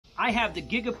I have the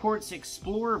Gigaports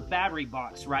Explorer battery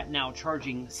box right now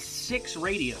charging 6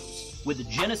 radios with the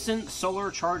Jenison Solar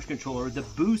Charge Controller, the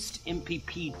Boost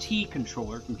MPPT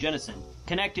controller from Jenison,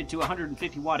 connected to a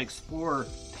 150 watt Explorer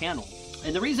panel.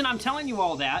 And the reason I'm telling you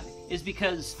all that is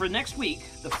because for next week,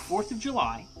 the 4th of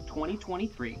July,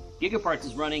 2023, Gigaparts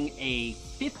is running a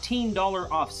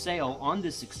 $15 off sale on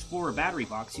this Explorer battery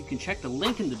box. You can check the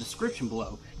link in the description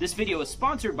below. This video is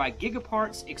sponsored by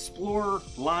Gigaparts Explorer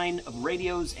line of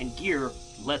radios and gear.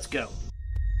 Let's go.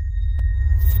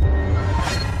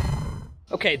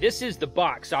 Okay, this is the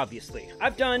box, obviously.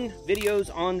 I've done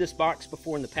videos on this box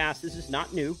before in the past. This is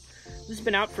not new. This has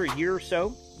been out for a year or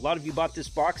so. A lot of you bought this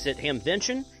box at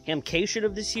Hamcation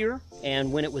of this year,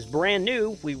 and when it was brand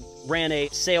new, we ran a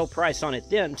sale price on it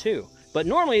then too. But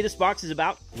normally this box is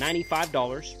about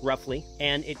 $95 roughly,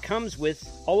 and it comes with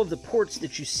all of the ports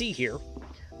that you see here.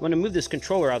 I'm going to move this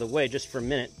controller out of the way just for a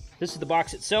minute. This is the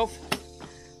box itself.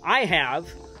 I have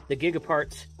the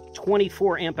Gigaparts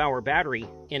 24 amp hour battery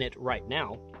in it right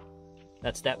now.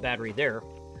 That's that battery there.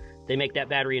 They make that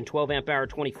battery in 12 amp hour,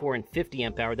 24, and 50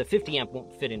 amp hour. The 50 amp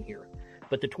won't fit in here,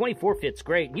 but the 24 fits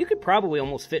great. You could probably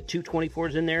almost fit 2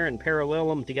 24s in there and parallel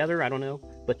them together. I don't know,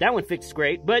 but that one fits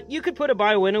great. But you could put a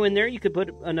Bioenno in there. You could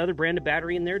put another brand of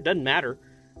battery in there. Doesn't matter.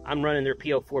 I'm running their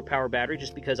PO4 power battery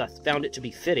just because I found it to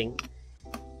be fitting.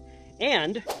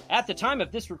 And at the time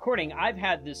of this recording, I've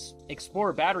had this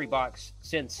Explorer battery box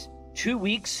since 2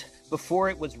 weeks before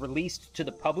it was released to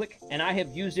the public, and I have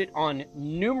used it on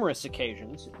numerous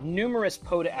occasions, numerous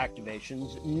POTA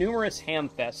activations, numerous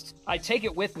hamfests. I take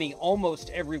it with me almost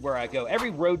everywhere I go. Every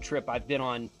road trip I've been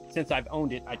on since I've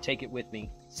owned it, I take it with me.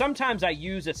 Sometimes I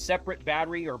use a separate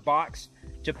battery or box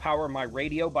to power my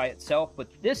radio by itself, but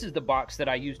this is the box that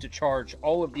I use to charge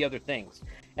all of the other things.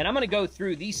 And I'm going to go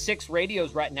through these 6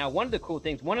 radios right now. One of the cool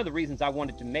things, one of the reasons I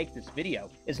wanted to make this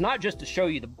video is not just to show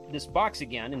you this box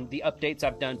again and the updates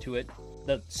I've done to it,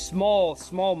 the small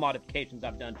modifications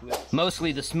I've done to it.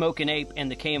 Mostly the Smoke and Ape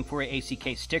and the KM4A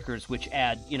ACK stickers, which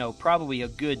add, you know, probably a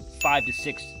good 5 to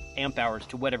 6 amp hours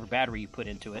to whatever battery you put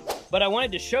into it. But I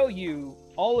wanted to show you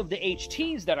all of the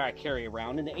HTs that I carry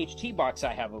around in the HT box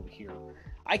I have over here.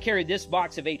 I carry this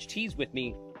box of HTs with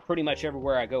me pretty much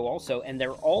everywhere I go also, and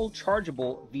they're all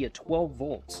chargeable via 12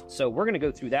 volts. So we're going to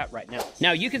go through that right now.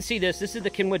 Now you can see this. This is the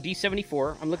Kenwood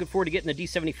D74. I'm looking forward to getting the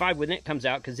D75 when it comes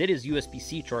out because it is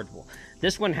USB-C chargeable.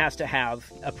 This one has to have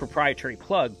a proprietary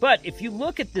plug. But if you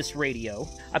look at this radio,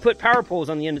 I put power poles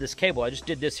on the end of this cable. I just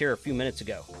did this here a few minutes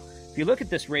ago. If you look at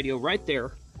this radio right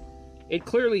there, it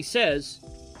clearly says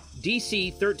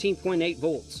DC 13.8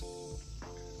 volts.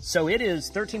 So it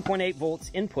is 13.8 volts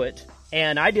input,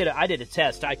 and I did a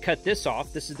test. I cut this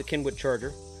off. This is the Kenwood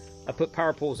charger. I put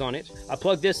power poles on it. I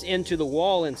plugged this into the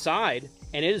wall inside,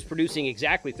 and it is producing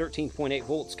exactly 13.8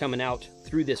 volts coming out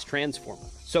through this transformer.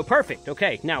 So perfect.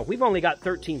 Okay, now we've only got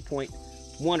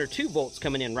 13.1 or 2 volts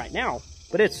coming in right now,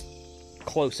 but it's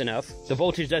close enough. The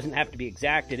voltage doesn't have to be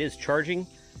exact. It is charging.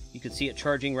 You can see it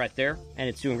charging right there, and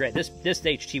it's doing great. This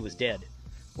HT was dead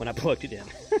when I plugged it in.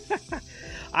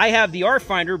 I have the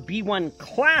R-Finder B1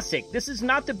 Classic. This is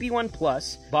not the B1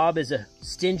 Plus. Bob is a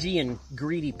stingy and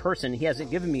greedy person. He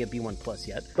hasn't given me a B1 Plus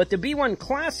yet. But the B1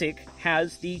 Classic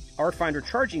has the R-Finder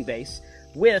charging base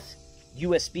with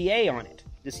USB-A on it.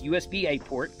 This USB-A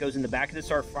port goes in the back of this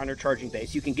R-Finder charging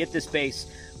base. You can get this base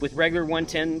with regular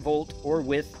 110 volt or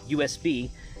with USB,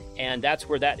 and that's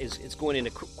where that is. It's going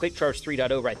into Quick Charge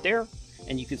 3.0 right there.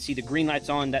 And you can see the green light's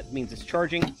on. That means it's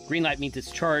charging. Green light means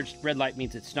it's charged. Red light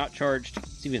means it's not charged.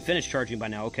 It's even finished charging by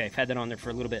now. Okay, I've had that on there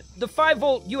for a little bit. The 5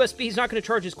 volt USB is not going to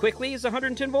charge as quickly as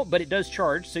 110 volt, but it does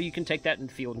charge, so you can take that in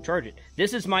the field and charge it.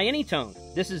 This is my Anytone.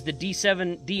 This is the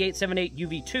D878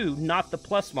 UV2, not the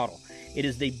Plus model. It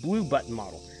is the blue button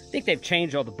model. I think they've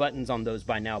changed all the buttons on those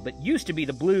by now, but used to be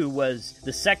the blue was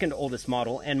the second oldest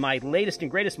model, and my latest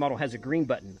and greatest model has a green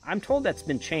button. I'm told that's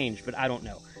been changed, but I don't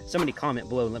know. Somebody comment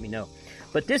below and let me know.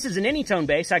 But this is an Anytone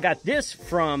base. I got this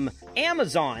from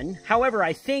Amazon. However,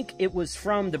 I think it was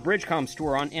from the Bridgecom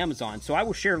store on Amazon. So I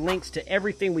will share links to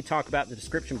everything we talk about in the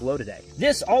description below today.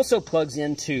 This also plugs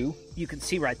into, you can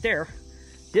see right there,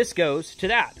 this goes to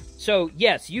that. So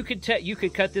yes, you could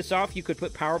cut this off. You could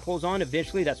put power poles on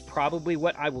eventually. That's probably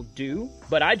what I will do.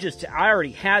 But I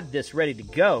already had this ready to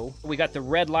go. We got the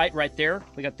red light right there.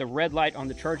 We got the red light on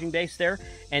the charging base there.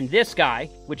 And this guy,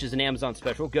 which is an Amazon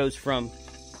special, goes from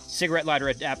cigarette lighter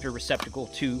adapter receptacle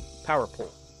to power pole.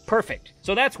 Perfect.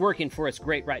 So that's working for us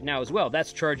great right now as well.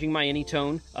 That's charging my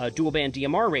Anytone dual band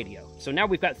DMR radio. So now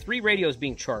we've got 3 radios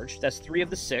being charged. That's 3 of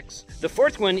the 6. The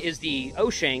 4th one is the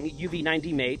Oshang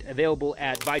UV90 Mate, available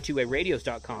at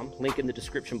buy2aradios.com. Link in the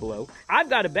description below. I've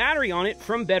got a battery on it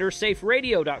from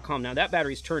bettersaferadio.com. Now that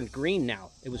battery's turned green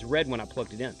now. It was red when I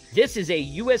plugged it in. This is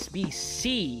a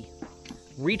USB-C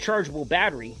rechargeable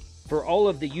battery for all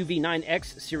of the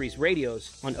UV9X series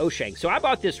radios on Oshang. So I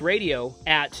bought this radio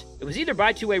at, it was either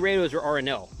Buy2A Radios or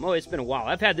RNL. Oh, it's been a while.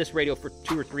 I've had this radio for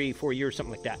 2 or 3, 4 years,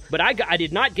 something like that. But I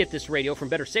did not get this radio from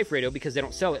Better Safe Radio because they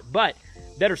don't sell it. But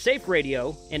Better Safe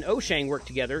Radio and Oshang worked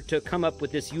together to come up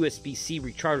with this USB-C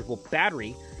rechargeable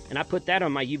battery. And I put that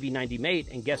on my UV90 Mate,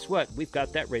 and guess what? We've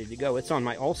got that ready to go. It's on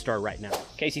my All-Star right now.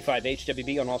 KC5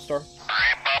 HWB on All-Star.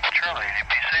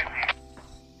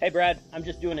 Hey Brad, I'm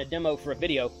just doing a demo for a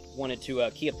video. Wanted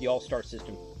to key up the All-Star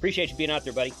system. Appreciate you being out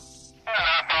there, buddy. No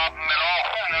problem at all.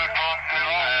 No problem at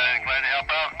all. Glad to help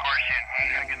out. Of course,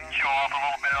 you can show off a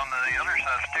little bit on the other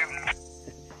stuff too.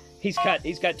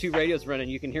 He's got 2 radios running.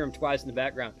 You can hear him twice in the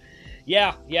background.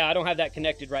 Yeah, I don't have that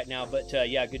connected right now, but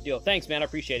yeah, good deal. Thanks, man. I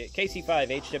appreciate it.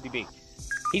 KC5 HWB.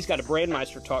 He's got a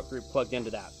Brandmeister talk group plugged into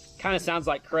that. Kind of sounds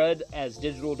like crud, as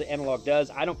digital to analog does.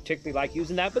 I don't particularly like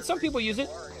using that, but some people use it.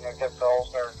 Brandmeister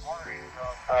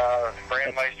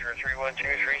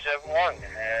 312371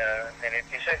 and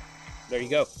NFTC. There you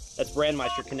go. That's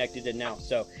Brandmeister connected in now,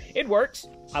 so it works.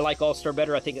 I like All-Star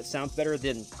better. I think it sounds better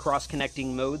than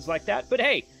cross-connecting modes like that. But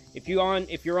hey, if you're on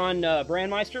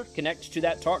Brandmeister, connect to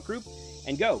that talk group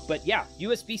and go. But yeah,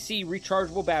 USB-C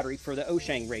rechargeable battery for the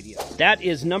Oshang radio. That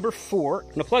is number 4. I'm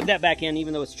gonna plug that back in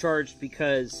even though it's charged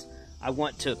because I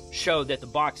want to show that the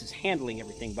box is handling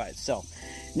everything by itself.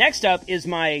 Next up is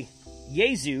my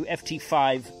Yaesu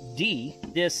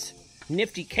FT5D, this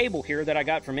nifty cable here that I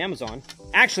got from Amazon.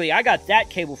 Actually, I got that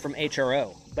cable from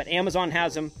HRO, but Amazon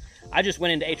has them. I just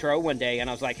went into HRO one day and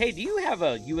I was like, hey, do you have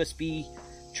a USB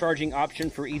charging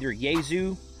option for either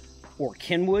Yaesu or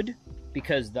Kenwood?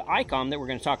 Because the ICOM that we're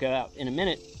going to talk about in a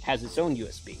minute has its own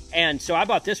USB. And so I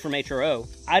bought this from HRO.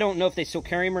 I don't know if they still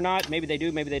carry them or not. Maybe they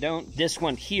do, maybe they don't. This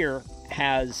one here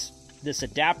has this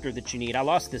adapter that you need. I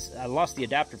lost the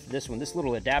adapter for this one. This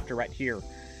little adapter right here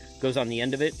goes on the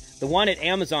end of it. The one at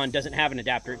Amazon doesn't have an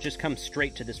adapter. It just comes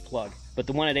straight to this plug. But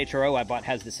the one at HRO I bought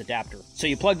has this adapter. So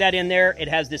you plug that in there. It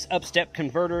has this up-step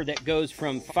converter that goes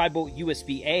from 5-volt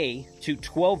USB-A to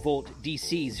 12-volt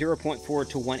DC, 0.4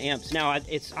 to 1 amps. Now,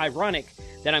 it's ironic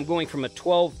that I'm going from a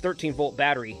 13-volt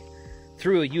battery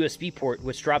through a USB port,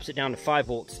 which drops it down to 5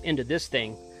 volts, into this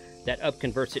thing that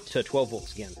up-converts it to 12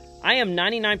 volts again. I am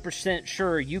 99%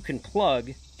 sure you can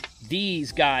plug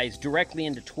these guys directly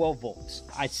into 12 volts.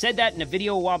 I said that in a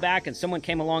video a while back, and someone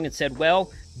came along and said, well,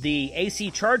 the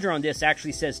AC charger on this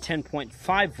actually says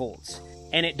 10.5 volts.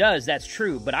 And it does, that's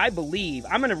true, but I believe,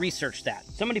 I'm going to research that.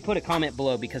 Somebody put a comment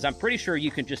below, because I'm pretty sure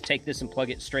you can just take this and plug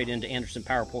it straight into Anderson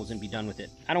power poles and be done with it.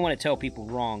 I don't want to tell people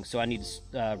wrong, so I need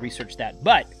to research that.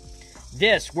 But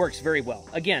this works very well.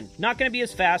 Again, not going to be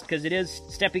as fast because it is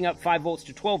stepping up 5 volts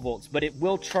to 12 volts, but it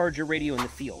will charge your radio in the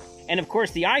field. And of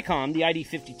course, the ICOM, the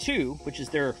ID52, which is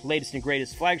their latest and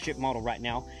greatest flagship model right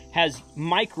now, has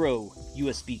micro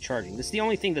USB charging. This is the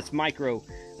only thing that's micro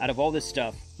out of all this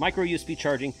stuff. Micro USB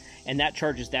charging, and that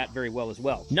charges that very well as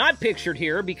well. Not pictured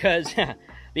here because,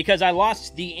 because I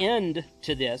lost the end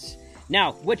to this.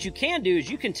 Now, what you can do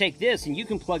is you can take this and you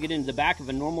can plug it into the back of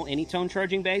a normal Anytone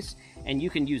charging base, and you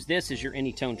can use this as your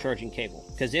Anytone charging cable,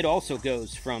 because it also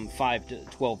goes from 5 to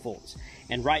 12 volts.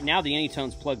 And right now, the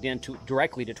Anytone's plugged in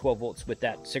directly to 12 volts with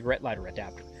that cigarette lighter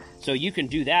adapter. So you can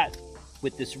do that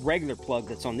with this regular plug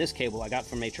that's on this cable I got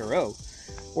from HRO,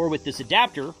 or with this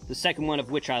adapter, the second one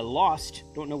of which I lost,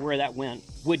 don't know where that went,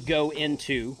 would go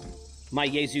into my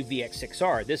Yaesu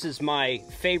VX6R. This is my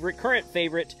current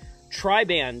favorite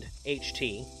tri-band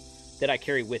HT that I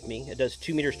carry with me. It does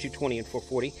 2 meters, 220, and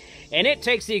 440, and it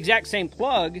takes the exact same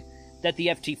plug that the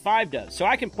FT5 does. So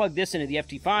I can plug this into the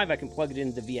FT5, I can plug it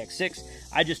into the VX6.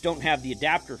 I just don't have the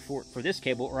adapter for this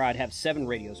cable, or I'd have 7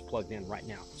 radios plugged in right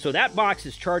now. So that box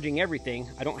is charging everything.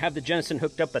 I don't have the Jensen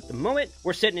hooked up at the moment.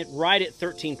 We're setting it right at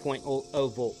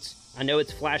 13.0 volts. I know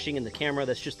it's flashing in the camera.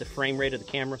 That's just the frame rate of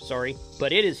the camera, sorry.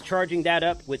 But it is charging that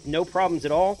up with no problems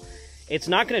at all. It's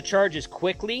not going to charge as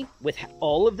quickly with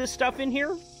all of this stuff in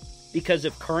here because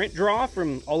of current draw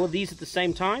from all of these at the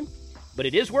same time. But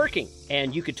it is working,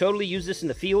 and you could totally use this in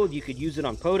the field. You could use it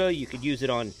on POTA. You could use it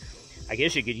on, I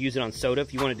guess you could use it on SOTA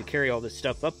if you wanted to carry all this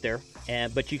stuff up there.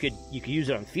 But you could use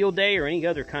it on field day or any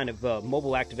other kind of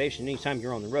mobile activation anytime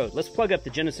you're on the road. Let's plug up the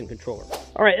Jensen controller.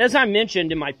 All right, as I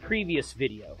mentioned in my previous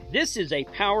video, this is a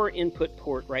power input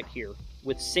port right here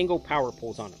with single power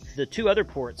poles on them. The two other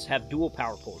ports have dual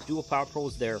power poles. Dual power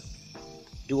poles there,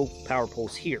 dual power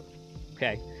poles here,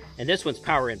 okay? And this one's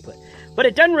power input. But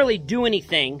it doesn't really do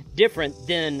anything different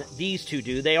than these two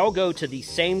do. They all go to the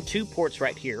same two ports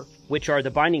right here, which are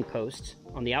the binding posts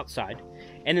on the outside.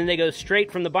 And then they go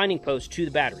straight from the binding post to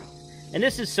the battery. And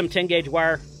this is some 10 gauge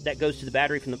wire that goes to the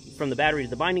battery from the battery to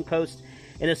the binding post.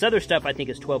 And this other stuff I think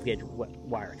is 12 gauge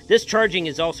wire. This charging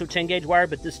is also 10 gauge wire,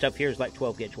 but this stuff here is like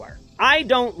 12 gauge wire. I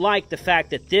don't like the fact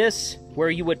that this, where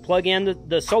you would plug in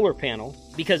the solar panel,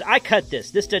 because I cut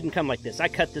this. This didn't come like this. I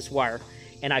cut this wire,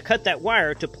 and I cut that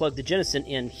wire to plug the Jenison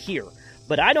in here.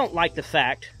 But I don't like the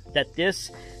fact that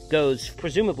this goes,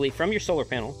 presumably, from your solar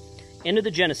panel into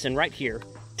the Jenison right here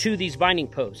to these binding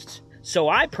posts. So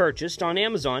I purchased on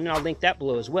Amazon, and I'll link that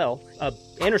below as well, a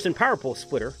Anderson power pole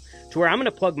splitter, to where I'm going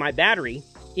to plug my battery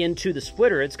into the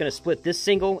splitter. It's going to split this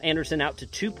single Anderson out to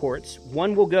two ports.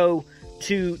 One will go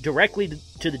directly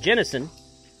to the Jenison,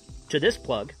 to this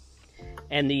plug,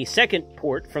 and the second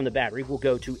port from the battery will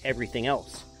go to everything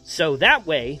else. So that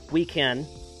way we can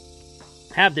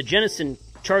have the Jenison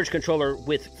charge controller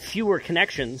with fewer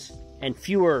connections and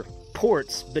fewer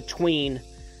ports between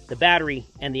the battery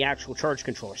and the actual charge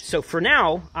controller. So for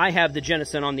now, I have the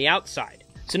Jenison on the outside.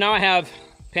 So now I have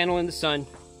panel in the sun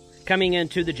coming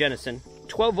into the Jenison,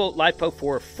 12 volt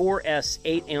LiPo4 4S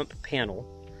 8 amp panel.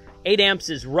 8 amps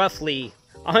is roughly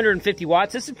 150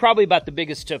 watts. This is probably about the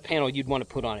biggest panel you'd want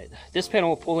to put on it. This panel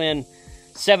will pull in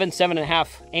 7.5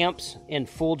 amps in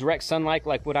full direct sunlight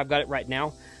like what I've got it right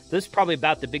now. This is probably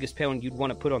about the biggest panel you'd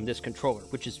want to put on this controller,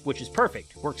 which is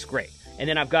perfect. Works great. And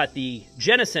then I've got the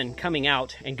Jenison coming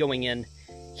out and going in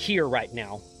here right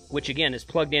now, which again is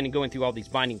plugged in and going through all these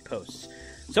binding posts.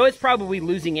 So it's probably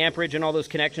losing amperage and all those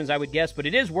connections, I would guess, but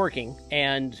it is working,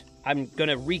 and I'm going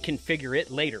to reconfigure it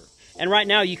later. And right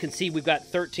now you can see we've got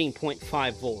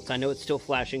 13.5 volts. I know it's still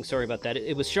flashing, sorry about that.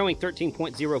 It was showing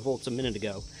 13.0 volts a minute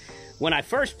ago. When I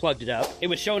first plugged it up, it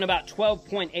was showing about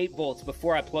 12.8 volts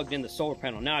before I plugged in the solar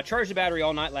panel. Now, I charged the battery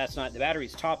all night last night. The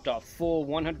battery's topped off full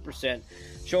 100%,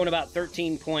 showing about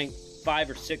 13.5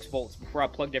 or 6 volts before I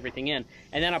plugged everything in.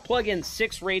 And then I plug in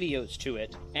 6 radios to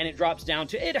it, and it drops down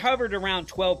to, it hovered around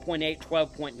 12.8,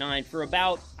 12.9 for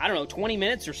about, I don't know, 20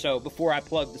 minutes or so before I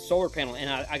plugged the solar panel. And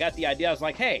I got the idea, I was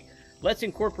like, hey, let's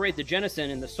incorporate the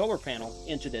Jenison and the solar panel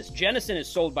into this. Jenison is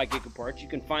sold by Gigaparts. You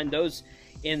can find those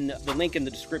in the link in the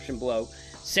description below.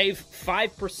 Save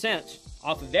 5%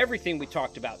 off of everything we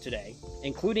talked about today,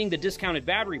 including the discounted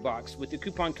battery box with the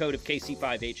coupon code of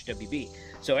KC5HWB.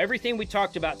 So everything we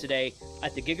talked about today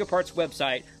at the Gigaparts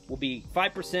website will be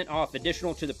 5% off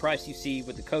additional to the price you see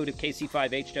with the code of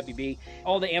KC5HWB.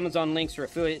 All the Amazon links are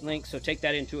affiliate links, so take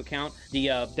that into account.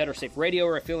 The Better Safe Radio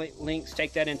are affiliate links,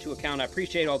 take that into account. I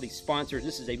appreciate all these sponsors.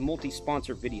 This is a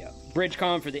multi-sponsor video.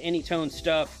 Bridgecom for the Anytone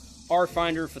stuff,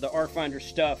 R-Finder for the R-Finder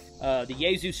stuff, the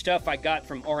Yaesu stuff I got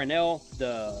from RNL,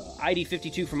 the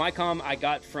ID52 from ICOM I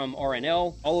got from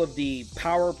RNL, all of the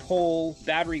power pole,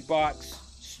 battery box,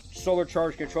 solar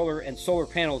charge controller, and solar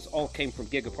panels all came from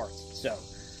Gigaparts. So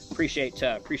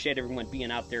appreciate everyone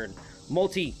being out there and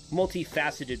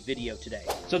multi-faceted video today.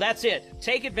 So that's it.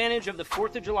 Take advantage of the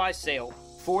 4th of July sale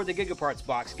for the Gigaparts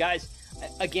box. Guys,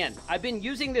 again, I've been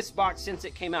using this box since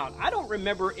it came out. I don't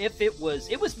remember if it was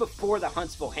before the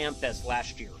Huntsville Hamfest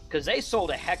last year, because they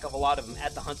sold a heck of a lot of them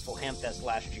at the Huntsville Hamfest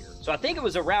last year. So I think it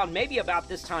was around maybe about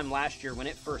this time last year when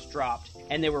it first dropped,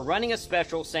 and they were running a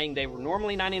special saying they were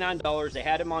normally $99. They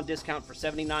had them on discount for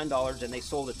 $79, and they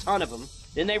sold a ton of them.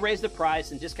 Then they raised the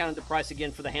price and discounted the price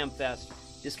again for the Hamfest,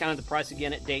 discounted the price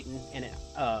again at Dayton and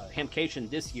at Hamcation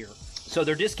this year. So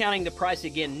they're discounting the price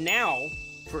again now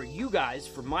for you guys,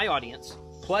 for my audience.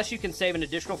 Plus, you can save an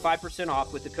additional 5%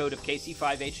 off with the code of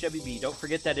KC5HWB. Don't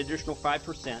forget that additional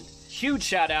 5%. Huge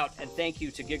shout out and thank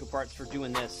you to Gigaparts for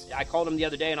doing this. I called them the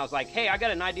other day and I was like, hey, I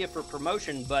got an idea for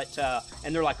promotion, but,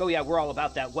 and they're like, oh yeah, we're all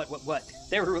about that. What?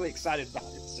 They were really excited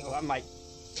about it. So I'm like,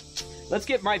 let's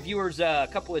get my viewers a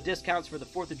couple of discounts for the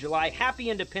 4th of July. Happy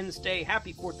Independence Day.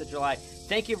 Happy 4th of July.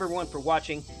 Thank you everyone for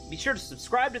watching. Be sure to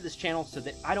subscribe to this channel so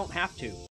that I don't have to.